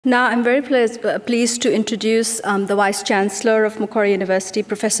Now, I'm very pleased to introduce the Vice Chancellor of Macquarie University,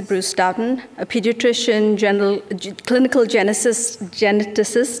 Professor Bruce Downton, a pediatrician, clinical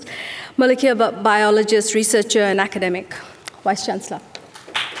geneticist, molecular biologist, researcher, and academic. Vice Chancellor.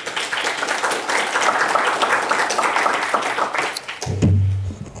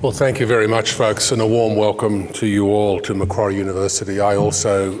 Well, thank you very much, folks, and a warm welcome to you all to Macquarie University. I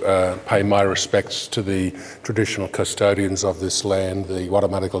also pay my respects to the traditional custodians of this land, the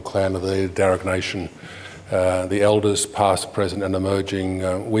Watamatical clan of the Darug Nation, the elders past, present and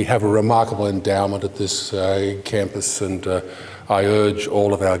emerging. We have a remarkable endowment at this campus, and I urge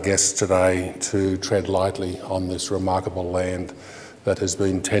all of our guests today to tread lightly on this remarkable land that has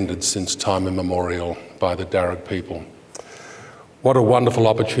been tended since time immemorial by the Darug people. What a wonderful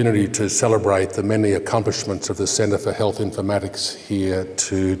opportunity to celebrate the many accomplishments of the Centre for Health Informatics here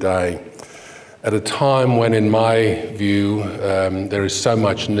today. At a time when, in my view, there is so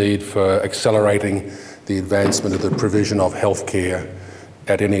much need for accelerating the advancement of the provision of healthcare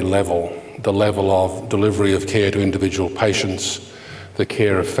at any level, the level of delivery of care to individual patients, the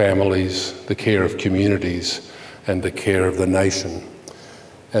care of families, the care of communities, and the care of the nation.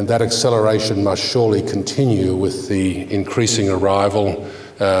 And that acceleration must surely continue with the increasing arrival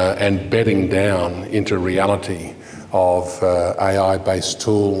and bedding down into reality of AI-based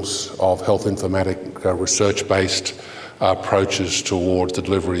tools, of health informatic research-based approaches towards the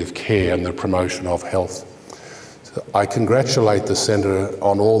delivery of care and the promotion of health. So I congratulate the Centre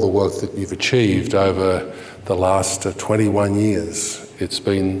on all the work that you've achieved over the last 21 years. It's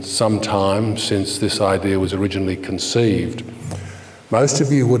been some time since this idea was originally conceived. Most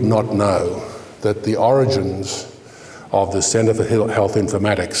of you would not know that the origins of the Centre for Health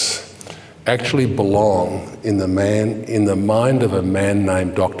Informatics actually belong in the mind of a man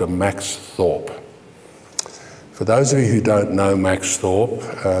named Dr. Max Thorpe. For those of you who don't know Max Thorpe,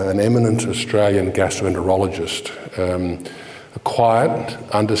 an eminent Australian gastroenterologist, a quiet,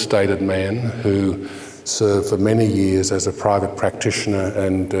 understated man who served for many years as a private practitioner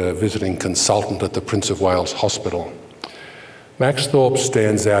and visiting consultant at the Prince of Wales Hospital. Max Thorpe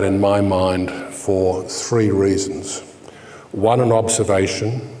stands out in my mind for three reasons. One, an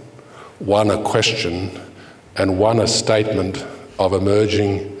observation, one, a question, and one, a statement of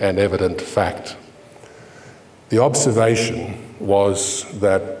emerging and evident fact. The observation was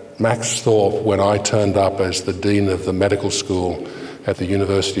that Max Thorpe, when I turned up as the Dean of the Medical School at the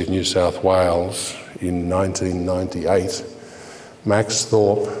University of New South Wales in 1998, Max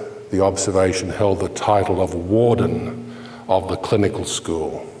Thorpe, the observation, held the title of Warden of the clinical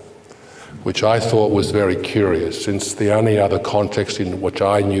school, which I thought was very curious, since the only other context in which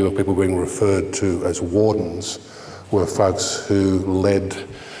I knew of people being referred to as wardens were folks who led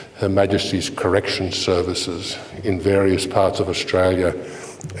Her Majesty's Correction Services in various parts of Australia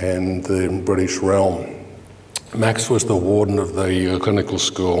and the British realm. Max was the warden of the clinical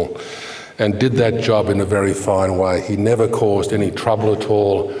school and did that job in a very fine way. He never caused any trouble at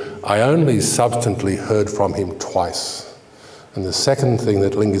all. I only substantially heard from him twice. And the second thing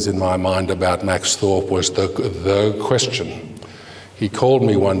that lingers in my mind about Max Thorpe was the question. He called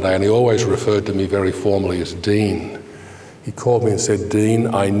me one day, and he always referred to me very formally as Dean. He called me and said,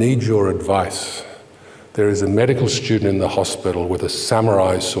 "Dean, I need your advice. There is a medical student in the hospital with a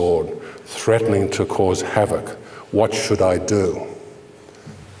samurai sword threatening to cause havoc. What should I do?"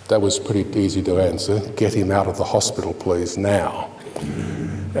 That was pretty easy to answer. Get him out of the hospital, please, now.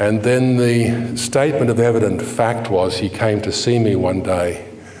 And then the statement of evident fact was, he came to see me one day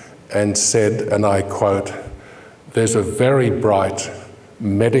and said, and I quote, "There's a very bright,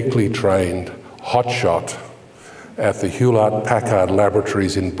 medically trained hotshot at the Hewlett-Packard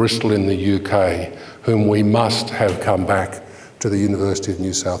Laboratories in Bristol in the UK, whom we must have come back to the University of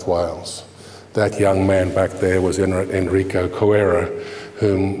New South Wales." That young man back there was Enrico Coera,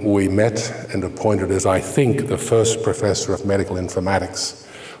 whom we met and appointed as, I think, the first professor of medical informatics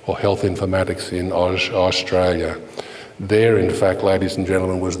or health informatics in Australia. There, in fact, ladies and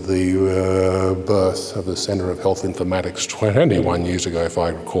gentlemen, was the birth of the Centre of Health Informatics 21 years ago, if I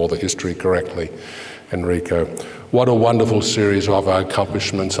recall the history correctly, Enrico. What a wonderful series of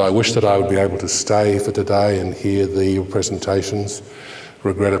accomplishments. I wish that I would be able to stay for today and hear the presentations.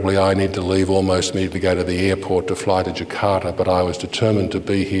 Regrettably, I need to leave almost immediately to go to the airport to fly to Jakarta, but I was determined to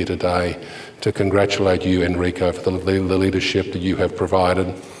be here today to congratulate you, Enrico, for the leadership that you have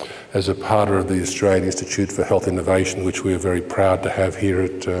provided as a part of the Australian Institute for Health Innovation, which we are very proud to have here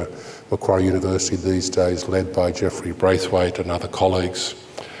at Macquarie University these days, led by Geoffrey Braithwaite and other colleagues.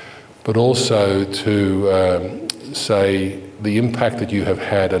 But also to say the impact that you have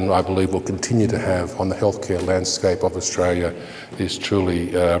had, and I believe will continue to have, on the healthcare landscape of Australia is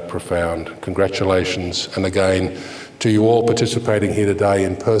truly profound. Congratulations, and again, to you all participating here today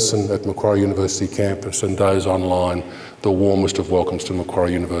in person at Macquarie University campus and those online, the warmest of welcomes to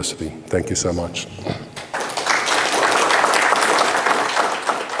Macquarie University. Thank you so much.